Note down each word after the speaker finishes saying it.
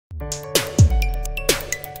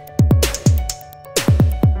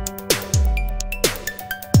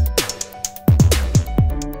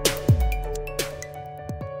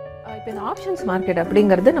Options market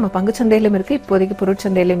அப்படிங்கிறது நம்ம பங்குச்சந்தையிலும் இருக்கு, இப்போதைக்கு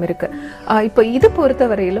பொருட்சந்தையிலும் இருக்கு. இப்போ இது பொறுத்த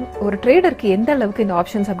வரையிலும் ஒரு ட்ரேடருக்கு எந்த அளவுக்கு இந்த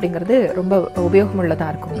ஆப்ஷன்ஸ் அப்படிங்கிறது ரொம்ப உபயோகமுள்ளதா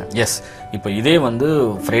இருக்குங்க? எஸ், இப்போ இதே வந்து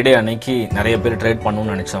ஃப்ரைடே அன்னைக்கு நிறைய பேர் ட்ரேட்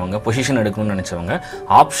பண்ணணும்னு நினைச்சவங்க, பொசிஷன் எடுக்கணும்னு நினைச்சவங்க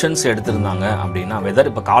ஆப்ஷன்ஸ் எடுத்திருந்தாங்க அப்படின்னா,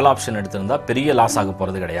 வெதர் இப்போ கால் ஆப்ஷன் எடுத்திருந்தா பெரிய லாஸ் ஆக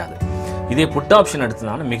போகிறது கிடையாது. இதே புட் ஆப்ஷன்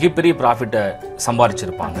எடுத்ததுனால மிகப்பெரிய ப்ராஃபிட்டை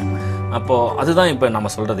சம்பாரிச்சிருப்பாங்க. அப்போது அதுதான் இப்போ நம்ம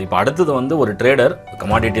சொல்கிறது. இப்போ அடுத்தது வந்து ஒரு ட்ரேடர்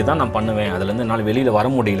கமாடிட்டி தான் நான் பண்ணுவேன், அதுலேருந்து என்னால் வெளியில் வர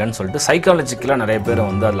முடியலன்னு சொல்லிட்டு சைக்காலஜிக்கலாக நிறைய பேர்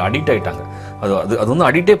வந்து அதில் அடிக்ட் ஆகிட்டாங்க. அது வந்து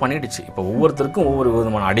அடிக்டே பண்ணிடுச்சு. இப்போ ஒவ்வொருத்தருக்கும் ஒவ்வொரு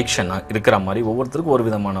விதமான அடிக்ஷன் இருக்கிற மாதிரி, ஒவ்வொருத்தருக்கும் ஒரு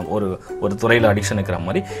விதமான ஒரு துறையில் அடிக்ஷன் இருக்கிற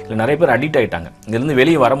மாதிரி இல்லை நிறைய பேர் அடிக்ட் ஆகிட்டாங்க. இதுலேருந்து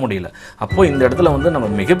வெளியே வர முடியல. அப்போது இந்த இடத்துல வந்து நம்ம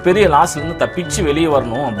மிகப்பெரிய லாஸ்லேருந்து தப்பிச்சு வெளியே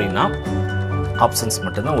வரணும் அப்படின்னா ஆப்ஷன்ஸ்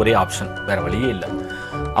மட்டும்தான் ஒரே ஆப்ஷன், வேறு வழியே இல்லை.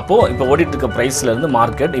 அப்போது இப்போ ஓடிட்டு இருக்க ப்ரைஸ்லேருந்து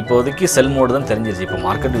மார்க்கெட் இப்போதைக்கு செல் மோடு தான் தெரிஞ்சிச்சு. இப்போ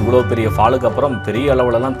மார்க்கெட் இவ்வளோ பெரிய ஃபாலுக்கு அப்புறம் பெரிய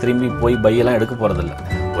அளவுலலாம் திரும்பி போய் பையெல்லாம் எடுக்க போகிறதில்ல.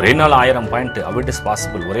 ஒரே நாள் 1000 பாயிண்ட் அவிட் இஸ்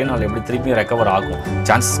பாசிபிள். ஒரே நாள் எப்படி திருப்பியும் ரெக்கவர் ஆகும்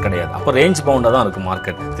சான்சஸ் கிடையாது. அப்போ ரேஞ்ச் பவுண்டாக தான் இருக்கும்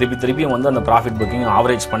மார்க்கெட். திருப்பியும் வந்து அந்த ப்ராஃபிட் புக்கிங்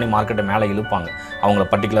ஆவரேஜ் பண்ணி மார்க்கெட்டை மேலே இழுப்பாங்க. அவங்கள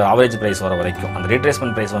பர்டிகுலர் ஆவரேஜ் ப்ரைஸ் வர வரைக்கும் அந்த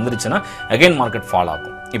ரீட்ரேஸ்மெண்ட் ப்ரைஸ் வந்துருச்சுன்னா அகைன் மார்க்கெட் ஃபால்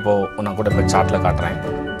ஆகும். இப்போது நான் கூட இப்போ சார்ட்டில் காட்டுறேன்.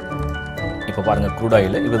 இப்போ பாருங்கள் க்ரூட்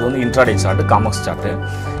ஆயில், இது வந்து இன்ட்ராடே சார்ட்டு, காமக்ஸ் சார்ட்டு.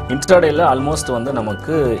 இன்ட்ராடேயில் ஆல்மோஸ்ட் வந்து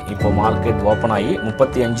நமக்கு இப்போ மார்க்கெட் ஓப்பன் ஆகி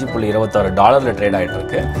 $35.26 ட்ரேட் ஆகிட்டு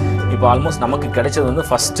இருக்கு. இப்போ ஆல்மோஸ்ட் நமக்கு கிடைச்சது வந்து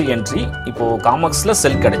ஃபஸ்ட்டு என்ட்ரி இப்போது காமக்ஸில்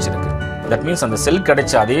செல் கிடைச்சிருக்கு. தட் மீன்ஸ் அந்த செல்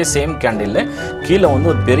கிடைச்ச அதே சேம் கேண்டிலில் கீழே வந்து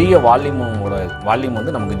ஒரு பெரிய வால்யூம்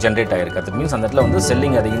வந்து நமக்கு ஜென்ரேட் ஆகிருக்கு. தட் மீன்ஸ் அந்த இடத்துல வந்து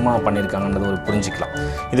செல்லிங் அதிகமாக பண்ணியிருக்காங்கன்றது ஒரு புரிஞ்சிக்கலாம்.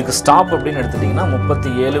 இதுக்கு ஸ்டாப் அப்படின்னு எடுத்துட்டிங்கன்னா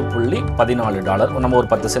 $37.14 நம்ம ஒரு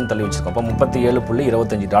 10 சென்ட் தள்ளி வச்சுருக்கோம். அப்போ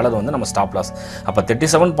 $37.25 வந்து நம்ம ஸ்டாப் லாஸ். அப்போ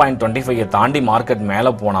 37.25 தாண்டி மார்க்கெட்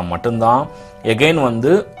மேலே போனால் மட்டும்தான் எகெயின்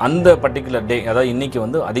வந்து அந்த பர்டிகுலர் டே, அதாவது இன்றைக்கி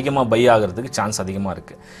வந்து அதிகமாக பை ஆகிறதுக்கு சான்ஸ் அதிகமாக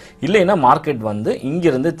இருக்குது. இல்லைன்னா மார்க்கெட் வந்து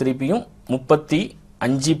இங்கேருந்து திருப்பியும்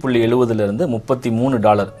 $35.70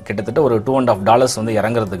 $33 கிட்டத்தட்ட ஒரு $2.50 வந்து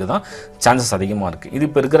இறங்குறதுக்கு தான் சான்சஸ் அதிகமாக இருக்குது. இது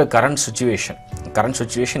இப்போ இருக்கிற கரண்ட்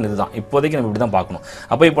சுச்சுவேஷன் இதுதான். இப்போதைக்கு நம்ம இப்படி தான் பார்க்கணும்.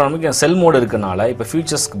 அப்போ இப்போ நமக்கு செல் மோடு இருக்கனால இப்போ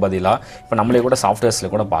ஃபியூச்சர்ஸ்க்கு பதிலாக இப்போ நம்மளே கூட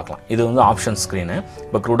சாஃப்ட்வேர்ஸில் கூட பார்க்கலாம். இது வந்து ஆப்ஷன் ஸ்க்ரீனு.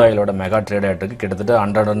 இப்போ க்ரூட் ஆயிலோட மெகா ட்ரேட் ஆகிட்டு கிட்டத்தட்ட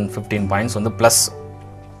 115 பாயிண்ட்ஸ் வந்து ப்ளஸ்.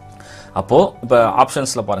 அப்போது இப்போ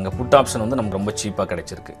ஆப்ஷன்ஸில் பாருங்கள், புட் ஆப்ஷன் வந்து நமக்கு ரொம்ப சீப்பாக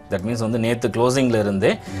கிடைச்சிருக்கு. தட் மீன்ஸ் வந்து நேற்று க்ளோசிங்கில்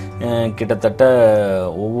இருந்தே கிட்டத்தட்ட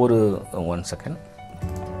ஒவ்வொரு 1 செகண்ட்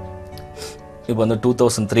இப்போ வந்து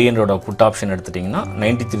 2300 புட் ஆப்ஷன் எடுத்துட்டிங்கன்னா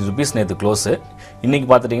 ₹93 நேற்று க்ளோஸு. இன்றைக்கி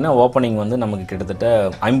பார்த்துட்டிங்கன்னா ஓப்பனிங் வந்து நமக்கு கிட்டத்தட்ட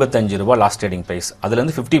 ₹55 லாஸ்ட் ட்ரேடிங் ப்ரைஸ்.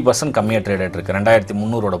 அதுலேருந்து 50% கம்மியாக ட்ரேட் ஆகிட்டுருக்கு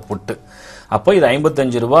 2300 புட்டு. அப்போ இது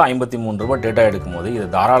 ₹55 ₹53 டேட்டா எடுக்கும் போது இது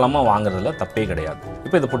தாராளமாக வாங்குறதுல தப்பே கிடையாது.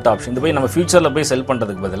 இப்போ இது புட் ஆப்ஷன், இது போய் நம்ம ஃபியூச்சரில் போய் செல்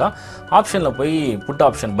பண்ணுறதுக்கு பதிலாக ஆப்ஷனில் போய் புட்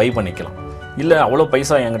ஆப்ஷன் பை பண்ணிக்கலாம். இல்லை அவ்வளோ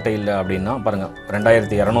பைசா என்கிட்ட இல்லை அப்படின்னா பாருங்கள்,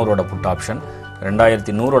 2200 புட் ஆப்ஷன்,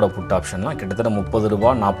 2100 புட் ஆப்ஷன்லாம் கிட்டத்தட்ட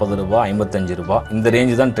 ₹30 ₹40 ₹55 இந்த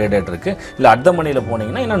ரேஞ்சு தான் ட்ரேட் ஆகிட்டு இருக்குது. இல்லை அட் த மணியில்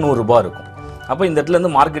போனீங்கன்னா இன்னும் ₹100 இருக்கும். அப்போ இந்த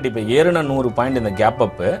இடத்துலேருந்து மார்க்கெட் இப்போ ஏறுன 100 பாயிண்ட் இந்த கேப்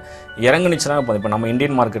அப்பு இறங்குனுச்சுன்னா இப்போ நம்ம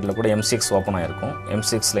இந்தியன் மார்க்கெட்டில் கூட M6 ஓப்பன் ஆகிருக்கும்.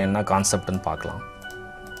 M6ல் என்ன கான்செப்ட்னு பார்க்கலாம்.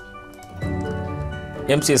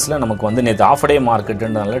 M6ல் நமக்கு வந்து நேற்று ஆஃப் டே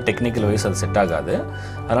மார்க்கெட்டுன்றதுனால டெக்னிக்கல் வைஸ் அது செட் ஆகாது.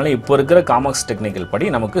 அதனால் இப்போ இருக்கிற காமக்ஸ் டெக்னிக்கல் படி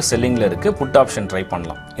நமக்கு செல்லிங்கில் இருக்குது. புட் ஆப்ஷன் ட்ரை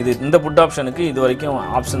பண்ணலாம். இந்த புட் ஆப்ஷனுக்கு இது வரைக்கும்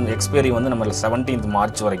ஆப்ஷன் எக்ஸ்பைரி வந்து நம்ம 17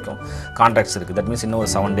 மார்ச் வரைக்கும் கான்ட்ராக்ட்ஸ் இருக்குது. தட் மீன்ஸ் இன்னும்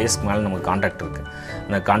ஒரு 7 டேஸ்க்கு மேலே நமக்கு கான்ட்ராக்ட் இருக்குது,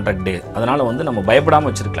 அந்த கான்ட்ராக்ட் டே. அதனால் வந்து நம்ம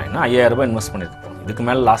பயப்படாமல் வச்சுருக்கலாம். ஏன்னா ₹5000 இன்வெஸ்ட் பண்ணியிருக்கோம். இதுக்கு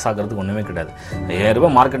மேலே லாஸ் ஆகிறதுக்கு ஒன்றுமே கிடையாது. ₹5000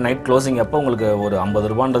 மார்க்கெட் நைட் க்ளோசிங் அப்போ உங்களுக்கு ஒரு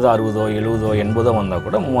 ₹50 60 70 80 வந்தால்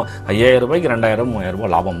கூட ₹5000 ₹2000 ₹3000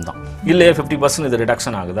 லாபம் தான். இல்லையே 50% இது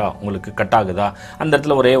ரிடக்ஷன் ஆகுதா, உங்களுக்கு கட் ஆகுதா, அந்த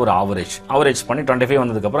இடத்துல ஒரே ஒரு ஆவரேஜ் பண்ணி 25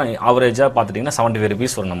 வந்ததுக்கப்புறம் ஆவரேஜாக பார்த்துட்டிங்கன்னா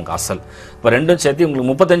 ₹75 வரும் நமக்கு அசல். இப்போ ரெண்டும் சேர்த்து உங்களுக்கு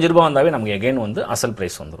 ₹35 வந்தாவே நமக்கு எகைன் வந்து அசல்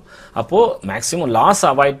ப்ரைஸ் வந்துடும். அப்போது மேக்ஸிமம் லாஸ்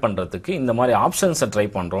அவாய்ட் பண்ணுறதுக்கு இந்த மாதிரி ஆப்ஷன்ஸை ட்ரை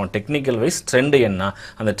பண்ணுறோம். டெக்னிக்கல் வைஸ் ட்ரெண்டு என்ன,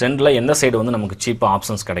 அந்த ட்ரெண்டில் எந்த சைடு வந்து நமக்கு சீப்பாக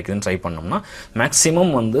ஆப்ஷன்ஸ் கிடைக்குதுன்னு ட்ரை பண்ணோம்னா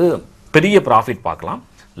மேக்ஸிமம் வந்து பெரிய ப்ராஃபிட் பார்க்கலாம்,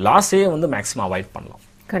 லாஸே வந்து மேக்ஸிமம் அவாய்ட் பண்ணலாம்.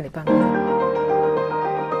 கண்டிப்பாக.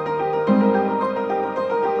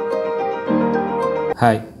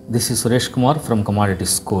 Hi, this is Suresh Kumar from commodity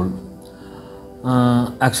school.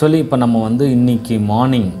 Actually இப்போ நம்ம வந்து இன்றைக்கி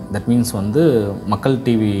மார்னிங், தட் மீன்ஸ் வந்து மக்கள்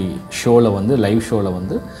டிவி ஷோவில் வந்து லைவ் ஷோவில்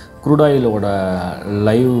வந்து க்ரூட் ஆயிலோட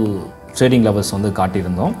லைவ் ட்ரேடிங் லெவல்ஸ் வந்து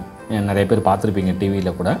காட்டியிருந்தோம். நிறைய பேர் பார்த்துருப்பீங்க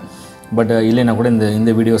டிவியில் கூட. பட் இல்லைன்னா கூட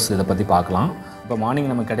இந்த வீடியோஸ் இதை பற்றி பார்க்கலாம். இப்போ மார்னிங்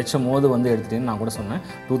நம்ம கிடைச்ச போது வந்து எடுத்துகிட்டிங்கன்னா நான் கூட சொன்னேன்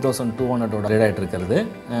 2200 ட்ரேட் ஆகிட்டு இருக்கிறது.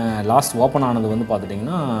 லாஸ்ட் ஓப்பன் ஆனது வந்து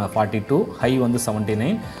பார்த்துட்டிங்கன்னா 42, ஹை வந்து 79,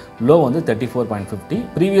 லோ வந்து 34.50,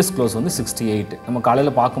 ப்ரீவியஸ் க்ளோஸ் வந்து 68. நம்ம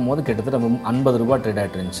காலையில் பார்க்கும்போது கிட்டத்தட்ட ₹50 ட்ரேட்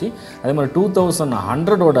ஆகிட்டு இருந்துச்சு. அதே மாதிரி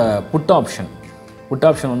 2100 புட் ஆப்ஷன்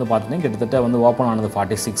வந்து பார்த்திங்கன்னா கிட்டத்தட்ட வந்து ஓப்பன் ஆனது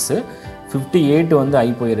 46, 58 வந்து ஹை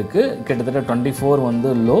போயிருக்கு, கிட்டத்தட்ட 24 வந்து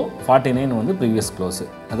லோ, 49 வந்து ப்ரீவியஸ் க்ளோஸு.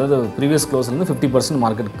 அதாவது ப்ரீவியஸ் க்ளோஸ்லேருந்து 50%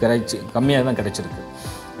 மார்க்கெட் கம்மியாக தான் கிடைச்சிருக்கு.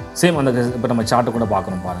 சேம் அந்த இப்போ நம்ம சார்ட்டு கூட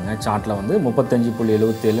பார்க்குறோம் பாருங்கள். சார்ட்டில் வந்து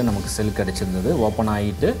 35.77 நமக்கு செல் கிடச்சிருந்தது. ஓப்பன்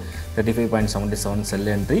ஆகிட்டு 35.77 செல்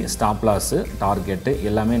என்ட்ரி, ஸ்டாப் லாஸு, டார்கெட்டு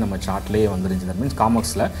எல்லாமே நம்ம சார்ட்லேயே வந்துருந்துச்சு. That means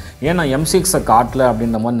காமக்ஸில். ஏன்னா எம்சிஎக்ஸை காட்டல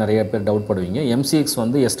அப்படின்ற மாதிரி நிறைய பேர் டவுட் படுவீங்க. எம்சிஎக்ஸ்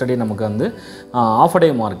வந்து எஸ்டர்டே நமக்கு வந்து of day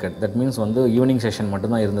market, that means வந்து ஈவினிங் செஷன்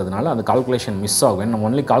மட்டும்தான் இருந்ததுனால அந்த கால்குலேஷன் மிஸ் ஆகும். நம்ம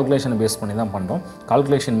ஒன்லி கால்குலேஷனை பேஸ் பண்ணி தான் பண்ணுறோம்.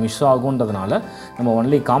 கால்குலேஷன் மிஸ் ஆகுன்றதுனால நம்ம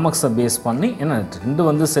ஒன்லி காமக்ஸை பேஸ் பண்ணி, ஏன்னா ட்ரெண்டு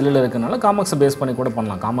வந்து செல்லில் இருக்கிறனால காமக்ஸை பேஸ் பண்ணி கூட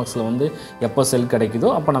பண்ணலாம். காமக்ஸில் வந்து எப்போ செல் கிடைக்குதோ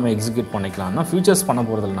அப்போ நம்ம எக்ஸிக்யூட் பண்ணிக்கலாம்னா ஃபியூச்சர்ஸ் பண்ண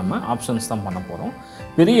போகிறதில்ல, நம்ம ஆப்ஷன்ஸ் தான் பண்ண போகிறோம்.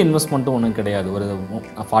 பெரிய இன்வெஸ்ட்மெண்ட்டும் ஒன்றும் கிடையாது. ஒரு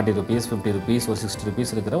 40 rupees, 50 rupees, ஒரு 60 rupees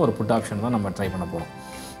இருக்கிற ஒரு புட் ஆப்ஷன் தான் நம்ம ட்ரை பண்ண போகிறோம்.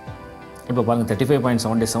 இப்போ பாருங்கள்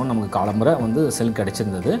 35.77 நமக்கு காலம்பரை வந்து செல்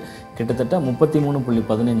கிடச்சிருந்தது. கிட்டத்தட்ட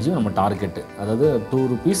 33.15 நம்ம டார்கெட்டு, அதாவது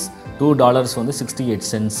 $2 வந்து 68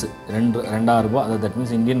 cents, $2,000. அதாவது தட்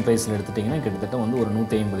மீன்ஸ் இந்தியன் ப்ரைஸில் எடுத்துட்டிங்கன்னா கிட்டத்தட்ட வந்து ஒரு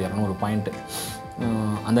 150-200 பாயிண்ட்டு.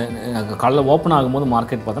 அந்த காலைல ஓப்பன் ஆகும்போது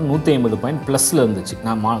மார்க்கெட் பார்த்தா 150 பாயிண்ட் ப்ளஸில் இருந்துச்சு.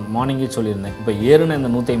 நான் மார்னிங்கே சொல்லியிருந்தேன். இப்போ ஏறுன இந்த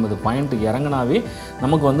 150 பாயிண்ட் இறங்கினாவே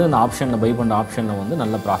நமக்கு வந்து இந்த ஆப்ஷனில் பை பண்ணுற ஆப்ஷனில் வந்து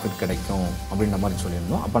நல்ல ப்ராஃபிட் கிடைக்கும் அப்படின்ற மாதிரி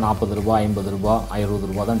சொல்லியிருந்தோம். அப்போ $40, $50,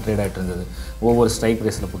 $60 தான் ட்ரேட் ஆகிட்டு இருந்தது ஒவ்வொரு ஸ்ட்ரைக்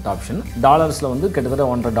ப்ரைஸில் புட் ஆப்ஷன். டாலர்ஸில் வந்து கிட்டத்தட்ட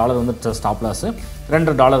 $100 வந்து ஸ்டாப் லாஸு,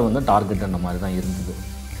 $2 வந்து டார்கெட் அந்த மாதிரி தான் இருந்தது.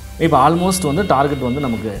 இப்போ ஆல்மோஸ்ட் வந்து டார்கெட் வந்து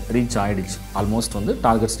நமக்கு ரீச் ஆகிடுச்சு. ஆல்மோஸ்ட் வந்து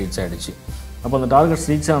டார்கெட்ஸ் ரீச் ஆகிடுச்சு. அப்போ அந்த டார்கெட்ஸ்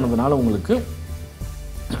ரீச் ஆனதுனால உங்களுக்கு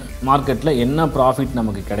மார்க்கெட்டில் என்ன ப்ராஃபிட்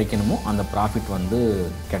நமக்கு கிடைக்கணுமோ அந்த ப்ராஃபிட் வந்து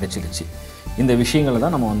கிடைச்சிடுச்சு. இந்த விஷயங்களை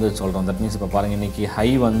தான் நம்ம வந்து சொல்கிறோம். தட் மீன்ஸ் இப்போ பாருங்கள், இன்றைக்கி ஹை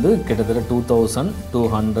வந்து கிட்டத்தட்ட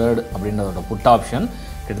 2200 அப்படின்றதோட புட் ஆப்ஷன்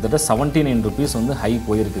கிட்டத்தட்ட 79 rupees வந்து ஹை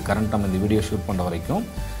போயிருக்கு. கரண்ட் நம்ம இந்த வீடியோ ஷூட் பண்ணுற வரைக்கும்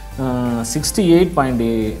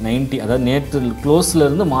 68.90, அதாவது நேற்று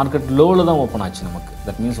க்ளோஸ்லேருந்து மார்க்கெட் லோவில் தான் ஓப்பன் ஆச்சு நமக்கு.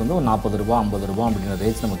 தட் மீன்ஸ் வந்து ஒரு $40, $50 அப்படின்ற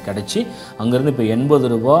ரேட்ஸ் நமக்கு கிடச்சி அங்கேருந்து இப்போ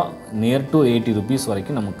 $80 நியர் டு 80 rupees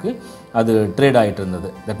வரைக்கும் நமக்கு அது ட்ரேட் ஆகிட்டு இருந்தது.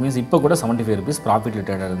 தட் மீன்ஸ் இப்போ கூட 75 rupees ப்ராஃபிட்டில்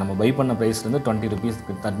ட்ரேட் ஆகுது. நம்ம பை பண்ண ப்ரைஸ்லேருந்து 20 rupees,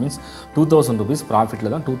 தட் மீன்ஸ் 2000 rupees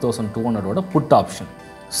ப்ராஃபிட்டில் தான் 2200 புட் ஆப்ஷன்.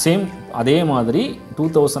 சேம் அதே மாதிரி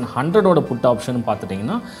 2100 புட் ஆப்ஷன்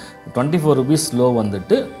பார்த்துட்டிங்கன்னா 24 rupees லோ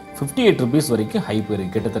வந்துட்டு 58 rupees வரைக்கும் ஹை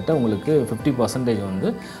போயிருக்கு. கிட்டத்தட்ட உங்களுக்கு 50% வந்து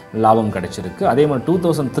லாபம் கிடச்சிருக்கு. அதே மாதிரி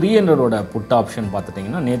 2300 புட் ஆப்ஷன்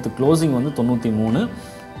பார்த்துட்டிங்கன்னா நேற்று க்ளோசிங் வந்து 93,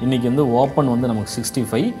 இன்றைக்கி வந்து ஓப்பன் வந்து நமக்கு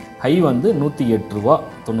 65, ஹை வந்து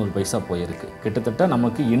 $108.90 போயிருக்கு. கிட்டத்தட்ட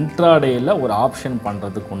நமக்கு இன்ட்ராடேயில் ஒரு ஆப்ஷன்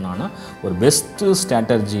பண்ணுறதுக்கு உண்டான ஒரு பெஸ்ட்டு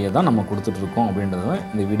ஸ்ட்ராட்டர்ஜியை தான் நம்ம கொடுத்துட்ருக்கோம் அப்படின்றத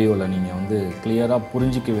இந்த வீடியோவில் நீங்கள் வந்து கிளியராக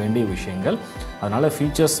புரிஞ்சிக்க வேண்டிய விஷயங்கள். அதனால்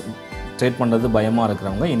ஃபியூச்சர்ஸ் ட்ரேட் பண்ணுறது பயமாக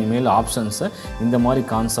இருக்கிறவங்க இனிமேல் ஆப்ஷன்ஸை இந்த மாதிரி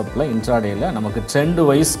கான்செப்டில் இன்ட்ராடேயில் நமக்கு ட்ரெண்ட்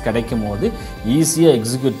வைஸ் கிடைக்கும் போது ஈஸியாக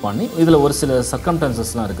எக்ஸிக்யூட் பண்ணி, இதில் ஒரு சில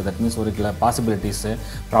சர்க்கம்டன்சஸ்லாம் இருக்குது. தட் மீன்ஸ் ஒரு சில பாசிபிலிட்டிஸு,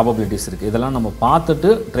 ப்ராபபிலிட்டிஸ் இருக்குது. இதெல்லாம் நம்ம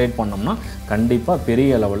பார்த்துட்டு ட்ரேட் பண்ணோம்னா கண்டிப்பாக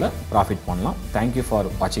பெரிய அளவில் ப்ராஃபிட் பண்ணலாம். தேங்க்யூ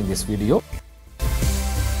ஃபார் வாட்சிங் திஸ் வீடியோ.